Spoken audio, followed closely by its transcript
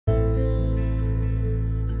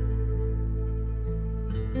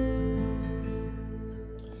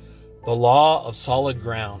The law of solid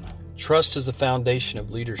ground. Trust is the foundation of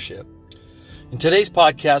leadership. In today's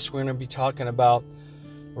podcast,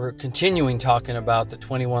 we're continuing talking about the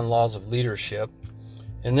 21 laws of leadership.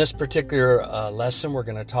 In this particular lesson, we're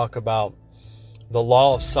going to talk about the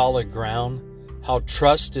law of solid ground, how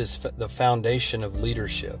trust is the foundation of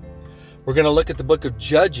leadership. We're going to look at the book of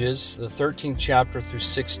Judges, the 13th chapter through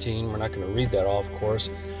 16. We're not going to read that all, of course.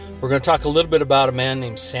 We're going to talk a little bit about a man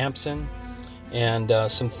named Samson and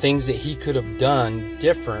some things that he could have done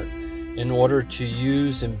different in order to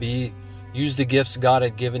use the gifts God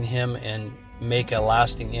had given him and make a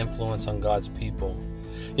lasting influence on God's people.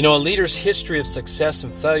 You know, a leader's history of success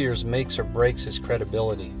and failures makes or breaks his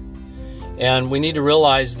credibility. And we need to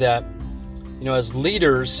realize that, you know, as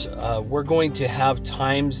leaders, we're going to have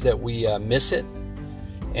times that we miss it.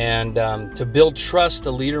 And to build trust,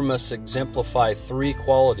 a leader must exemplify three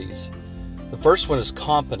qualities. The first one is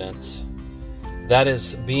competence. That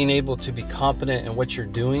is being able to be competent in what you're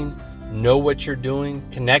doing, know what you're doing,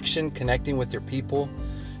 connecting with your people.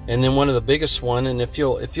 And then one of the biggest one, and if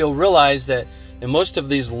you'll realize that in most of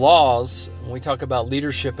these laws, when we talk about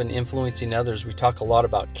leadership and influencing others, we talk a lot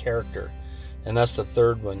about character. And that's the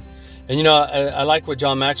third one. And you know, I like what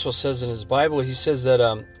John Maxwell says in his Bible. He says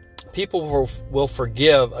that people will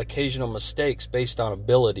forgive occasional mistakes based on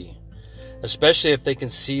ability, especially if they can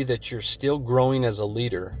see that you're still growing as a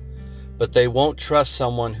leader. But they won't trust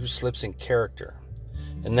someone who slips in character.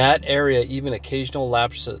 In that area, even occasional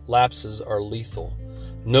lapses are lethal.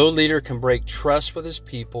 No leader can break trust with his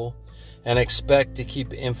people and expect to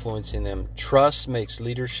keep influencing them. Trust makes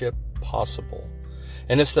leadership possible.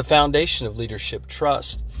 And it's the foundation of leadership,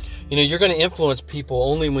 trust. You know, you're going to influence people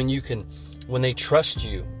only when they trust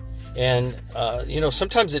you. And, you know,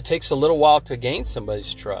 sometimes it takes a little while to gain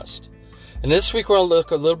somebody's trust. And this week we're going to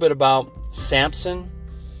look a little bit about Samson.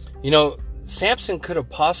 You know, Samson could have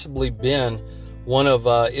possibly been one of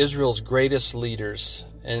Israel's greatest leaders,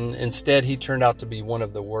 and instead he turned out to be one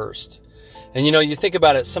of the worst. And you know, you think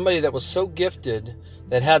about it, somebody that was so gifted,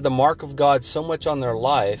 that had the mark of God so much on their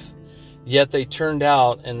life, yet they turned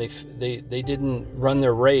out and they didn't run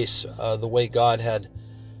their race the way God had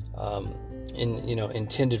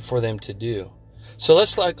intended for them to do. So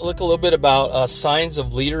let's look a little bit about signs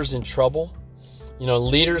of leaders in trouble. You know,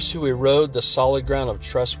 leaders who erode the solid ground of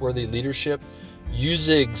trustworthy leadership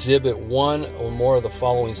usually exhibit one or more of the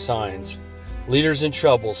following signs. Leaders in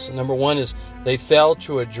troubles. Number one is they fail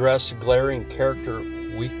to address glaring character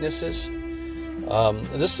weaknesses.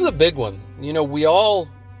 This is a big one. You know, we all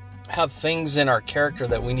have things in our character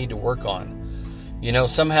that we need to work on. You know,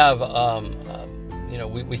 some have,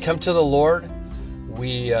 we come to the Lord.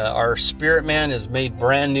 Our spirit man is made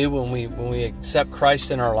brand new when we accept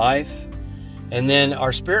Christ in our life. And then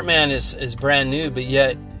our spirit man is brand new, but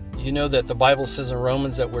yet, you know that the Bible says in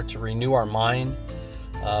Romans that we're to renew our mind.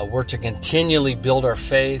 We're to continually build our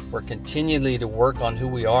faith. We're continually to work on who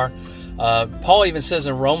we are. Paul even says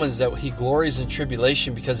in Romans that he glories in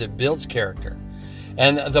tribulation because it builds character.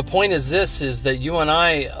 And the point is that you and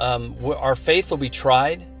I, our faith will be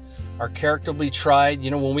tried. Our character will be tried. You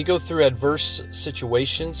know, when we go through adverse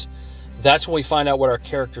situations, that's when we find out what our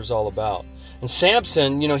character is all about. And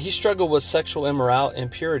Samson, you know, he struggled with sexual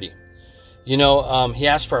impurity. You know, he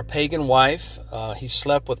asked for a pagan wife. He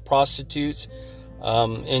slept with prostitutes.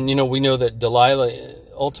 And, you know, we know that Delilah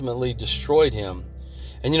ultimately destroyed him.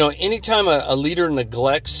 And, you know, anytime a leader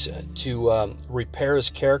neglects to repair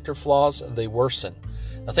his character flaws, they worsen.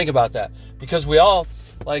 Now, think about that. Because we all,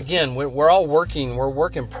 we're all working. We're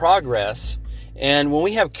work in progress. And when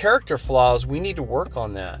we have character flaws, we need to work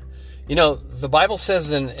on that. You know, the Bible says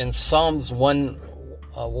in Psalms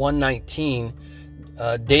 119,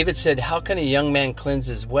 David said, "How can a young man cleanse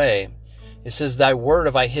his way?" It says, "Thy word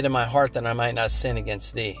have I hid in my heart that I might not sin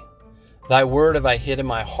against thee." Thy word have I hid in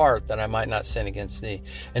my heart that I might not sin against thee.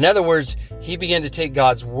 In other words, he began to take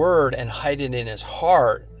God's word and hide it in his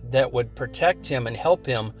heart that would protect him and help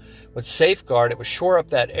him, would safeguard, it would shore up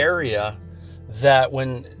that area that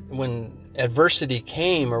when adversity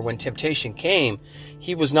came or when temptation came,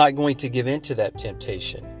 he was not going to give in to that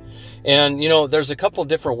temptation. And, you know, there's a couple of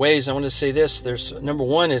different ways. I want to say this. Number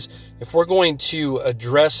one is, if we're going to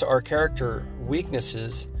address our character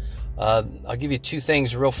weaknesses, I'll give you two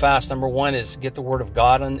things real fast. Number one is get the Word of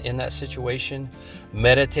God in that situation.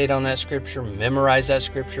 Meditate on that Scripture. Memorize that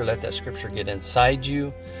Scripture. Let that Scripture get inside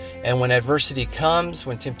you. And when adversity comes,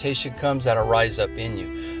 when temptation comes, that'll rise up in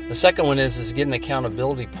you. The second one is get an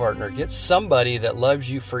accountability partner. Get somebody that loves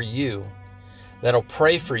you for you, that'll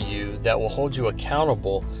pray for you, that will hold you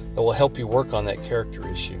accountable, that will help you work on that character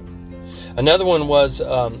issue. Another one was,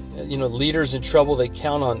 leaders in trouble, they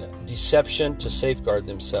count on deception to safeguard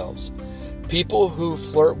themselves. People who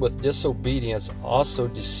flirt with disobedience also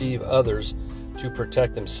deceive others to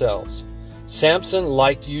protect themselves. Samson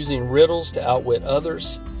liked using riddles to outwit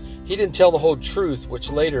others. He didn't tell the whole truth,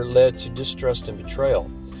 which later led to distrust and betrayal.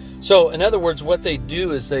 So, in other words, what they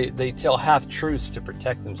do is they tell half-truths to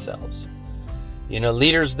protect themselves.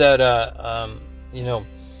 Leaders that,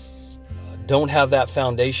 don't have that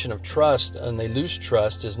foundation of trust, and they lose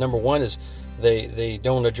trust, is number one is they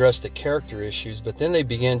don't address the character issues, but then they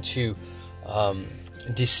begin to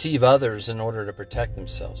deceive others in order to protect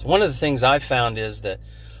themselves. One of the things I found is that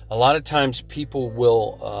a lot of times people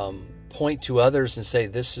will point to others and say,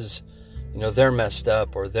 this is, they're messed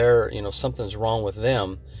up, or they're, something's wrong with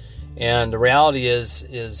them. And the reality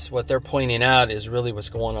is what they're pointing out is really what's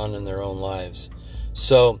going on in their own lives.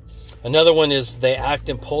 So another one is they act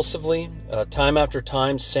impulsively. Time after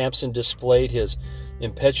time, Samson displayed his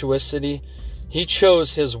impetuosity. He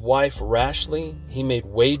chose his wife rashly. He made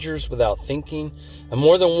wagers without thinking. And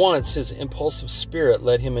more than once, his impulsive spirit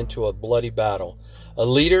led him into a bloody battle. A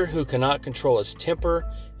leader who cannot control his temper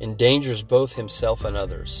endangers both himself and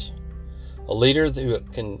others. A leader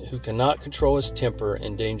who cannot control his temper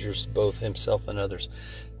endangers both himself and others.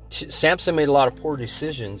 Samson made a lot of poor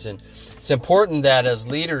decisions, and it's important that as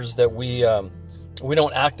leaders that we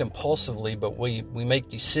don't act impulsively, but we make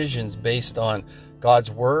decisions based on God's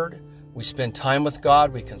word. We spend time with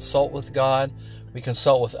God. We consult with God. We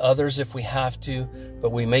consult with others if we have to,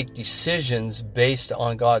 but we make decisions based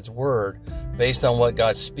on God's word, based on what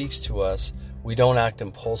God speaks to us. We don't act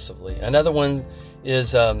impulsively. Another one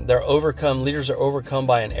is leaders are overcome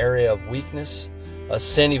by an area of weakness.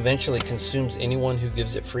 Sin eventually consumes anyone who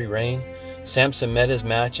gives it free rein. Samson met his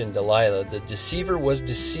match in Delilah. The deceiver was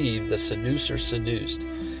deceived, the seducer seduced.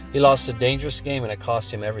 He lost a dangerous game and it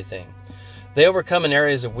cost him everything. They overcome in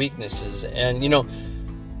areas of weaknesses. And,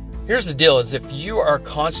 here's the deal, is if you are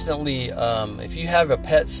constantly, if you have a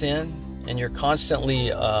pet sin and you're constantly,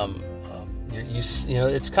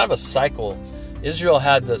 it's kind of a cycle. Israel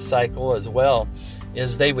had the cycle as well,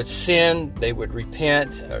 is they would sin, they would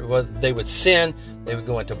repent, they would sin, they would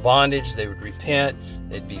go into bondage, they would repent,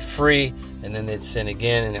 they'd be free, and then they'd sin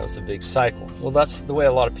again, and it was a big cycle. Well, that's the way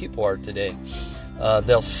a lot of people are today.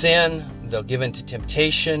 They'll sin, they'll give in to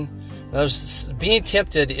temptation. Now, being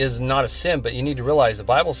tempted is not a sin, but you need to realize the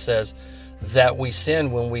Bible says that we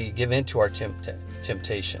sin when we give in to our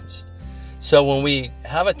temptations. So when we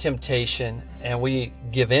have a temptation and we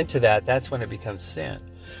give in to that, that's when it becomes sin.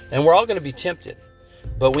 And we're all going to be tempted.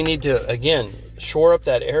 But we need to, again, shore up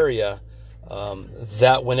that area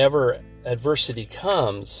that whenever adversity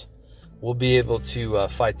comes, we'll be able to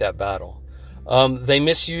fight that battle. They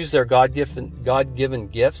misuse their God-given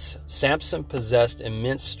gifts. Samson possessed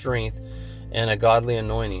immense strength and a godly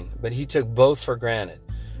anointing, but he took both for granted.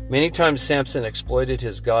 Many times Samson exploited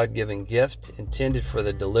his God-given gift intended for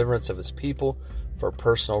the deliverance of his people for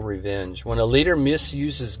personal revenge. When a leader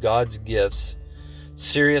misuses God's gifts,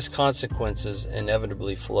 serious consequences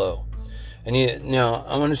inevitably flow. And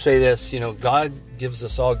I want to say this, God gives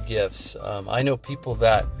us all gifts. I know people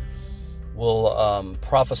that will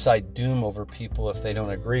prophesy doom over people if they don't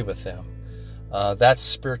agree with them. That's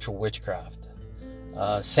spiritual witchcraft.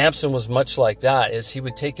 Samson was much like that, is he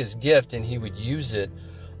would take his gift and he would use it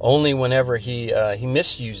only whenever he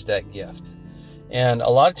misused that gift. And a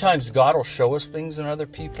lot of times God will show us things in other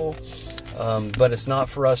people, but it's not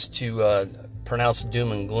for us to pronounce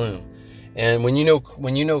doom and gloom. And when you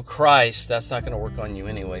know Christ, that's not going to work on you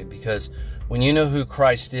anyway, because when you know who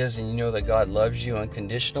Christ is and you know that God loves you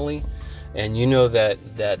unconditionally, and you know that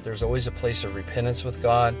there's always a place of repentance with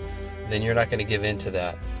God, then you're not going to give in to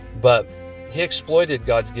that. But he exploited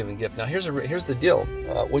God's given gift. Now here's the deal.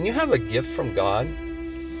 When you have a gift from God,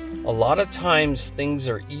 a lot of times things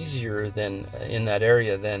are easier than in that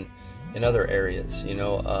area than in other areas.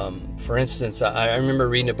 For instance, I remember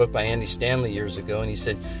reading a book by Andy Stanley years ago, and he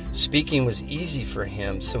said speaking was easy for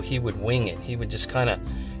him, so he would wing it. He would just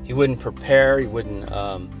he wouldn't prepare. He wouldn't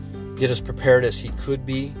get as prepared as he could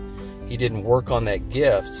be. He didn't work on that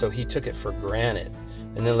gift, so he took it for granted.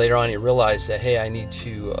 And then later on he realized that, hey, I need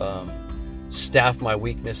to staff my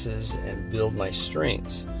weaknesses and build my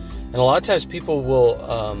strengths. And a lot of times people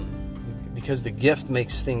will, because the gift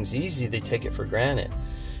makes things easy, they take it for granted.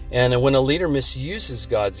 And when a leader misuses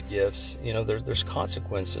God's gifts, there's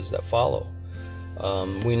consequences that follow.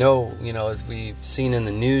 We know, as we've seen in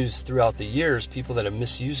the news throughout the years, people that have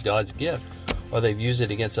misused God's gift, or they've used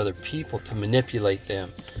it against other people to manipulate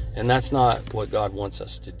them. And that's not what God wants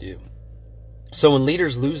us to do. So when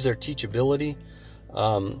leaders lose their teachability,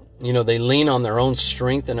 they lean on their own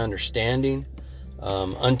strength and understanding.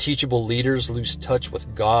 Unteachable leaders lose touch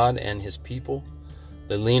with God and his people.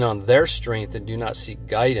 They lean on their strength and do not seek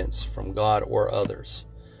guidance from God or others.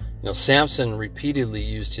 Samson repeatedly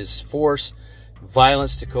used his force,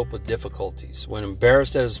 violence to cope with difficulties. When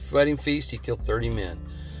embarrassed at his wedding feast, he killed 30 men.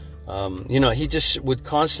 He just would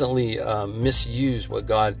constantly misuse what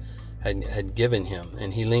God had given him,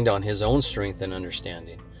 and he leaned on his own strength and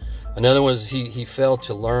understanding. Another one is he failed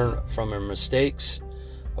to learn from his mistakes.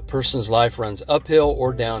 A person's life runs uphill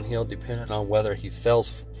or downhill depending on whether he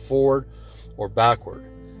falls forward or backward.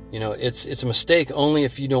 It's a mistake only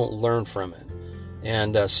if you don't learn from it.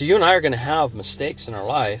 And so you and I are going to have mistakes in our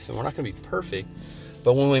life, and we're not going to be perfect.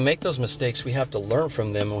 But when we make those mistakes, we have to learn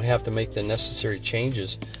from them, and we have to make the necessary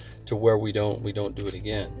changes to where we don't do it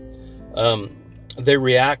again. They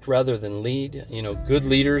react rather than lead. Good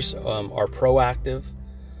leaders are proactive.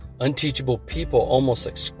 Unteachable people almost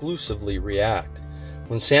exclusively react.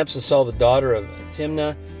 When Samson saw the daughter of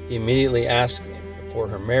Timnah, he immediately asked for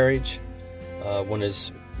her marriage. When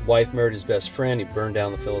his wife married his best friend, he burned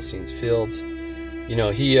down the Philistines' fields. He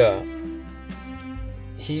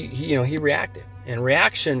reacted. And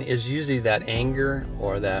reaction is usually that anger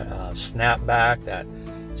or that snapback, that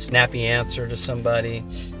snappy answer to somebody.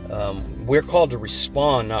 We're called to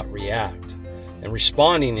respond, not react. And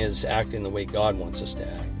responding is acting the way God wants us to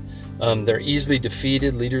act. They're easily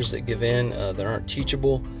defeated. Leaders that give in, that aren't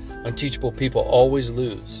teachable. Unteachable people always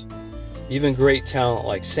lose. Even great talent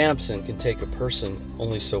like Samson can take a person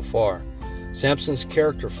only so far. Samson's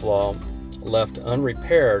character flaw, left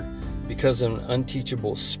unrepaired because of an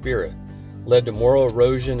unteachable spirit, led to moral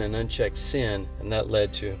erosion and unchecked sin, and that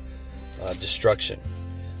led to destruction.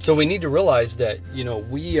 So we need to realize that,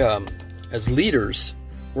 we as leaders,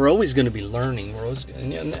 we're always going to be learning.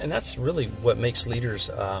 And that's really what makes leaders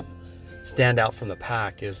stand out from the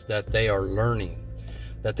pack, is that they are learning,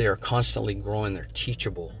 that they are constantly growing, they're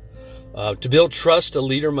teachable. To build trust, a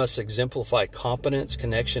leader must exemplify competence,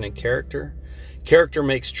 connection, and character. Character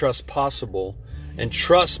makes trust possible, and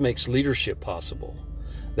trust makes leadership possible.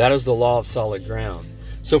 That is the law of solid ground.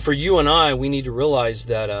 So for you and I, we need to realize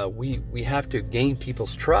that we have to gain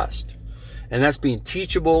people's trust. And that's being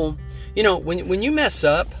teachable. When you mess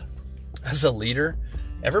up as a leader,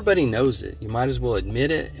 everybody knows it. You might as well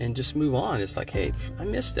admit it and just move on. It's like, hey, I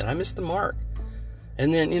missed it. I missed the mark.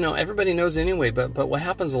 And then, everybody knows anyway. But what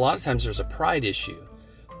happens a lot of times, there's a pride issue.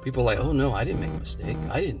 People are like, oh, no, I didn't make a mistake.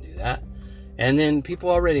 I didn't do that. And then people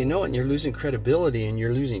already know it, and you're losing credibility and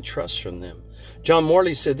you're losing trust from them. John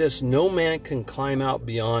Morley said this: no man can climb out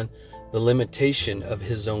beyond the limitation of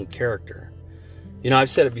his own character. I've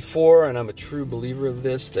said it before, and I'm a true believer of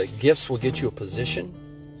this, that gifts will get you a position,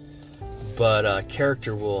 but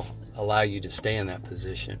character will allow you to stay in that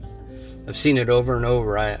position. I've seen it over and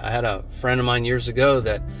over. I had a friend of mine years ago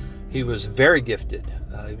that he was very gifted.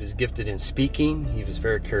 He was gifted in speaking. He was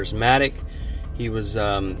very charismatic. He was,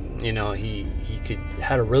 he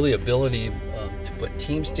had a really ability to put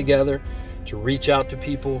teams together, to reach out to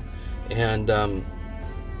people, and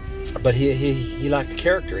but he lacked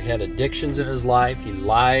character. He had addictions in his life. He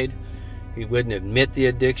lied. He wouldn't admit the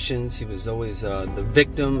addictions. He was always the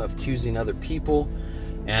victim of accusing other people,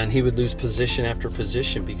 and he would lose position after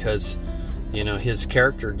position because, his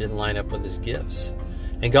character didn't line up with his gifts.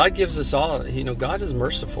 And God gives us all, God is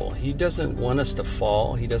merciful. He doesn't want us to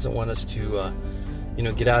fall. He doesn't want us to,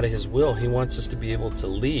 get out of his will. He wants us to be able to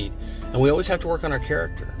lead. And we always have to work on our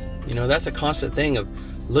character. That's a constant thing of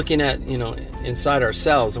looking at, inside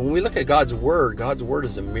ourselves. And when we look at God's Word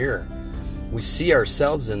is a mirror. We see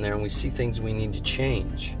ourselves in there and we see things we need to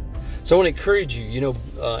change. So I want to encourage you,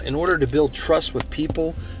 in order to build trust with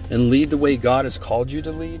people and lead the way God has called you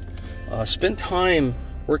to lead, spend time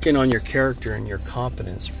working on your character and your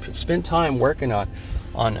competence. Spend time working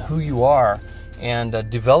on who you are, and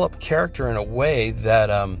develop character in a way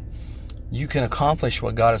that you can accomplish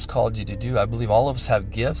what God has called you to do. I believe all of us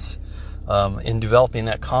have gifts. In developing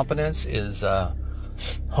that competence is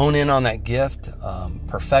hone in on that gift,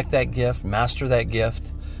 perfect that gift, master that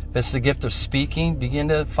gift. If it's the gift of speaking, begin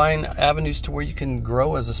to find avenues to where you can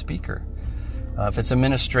grow as a speaker. If it's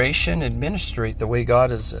administration, administrate the way God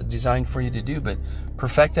has designed for you to do, but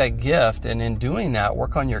perfect that gift, and in doing that,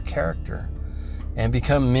 work on your character and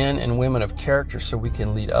become men and women of character so we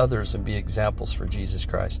can lead others and be examples for Jesus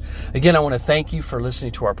Christ. Again, I want to thank you for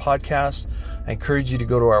listening to our podcast. I encourage you to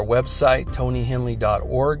go to our website,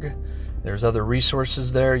 tonyhenley.org. There's other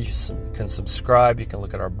resources there. You can subscribe. You can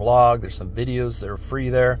look at our blog. There's some videos that are free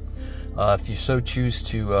there. If you so choose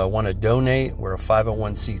to want to donate, we're a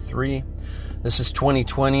 501c3. This is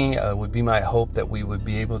 2020. Would be my hope that we would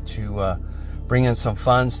be able to bring in some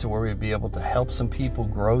funds to where we'd be able to help some people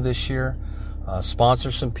grow this year,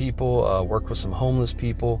 sponsor some people, work with some homeless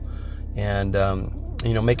people, and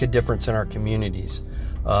make a difference in our communities.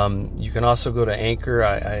 You can also go to Anchor.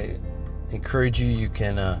 I encourage you. You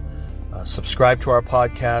can subscribe to our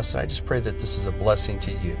podcast, and I just pray that this is a blessing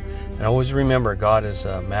to you. And always remember, God is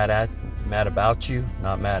mad about you,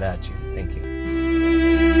 not mad at you. Thank you.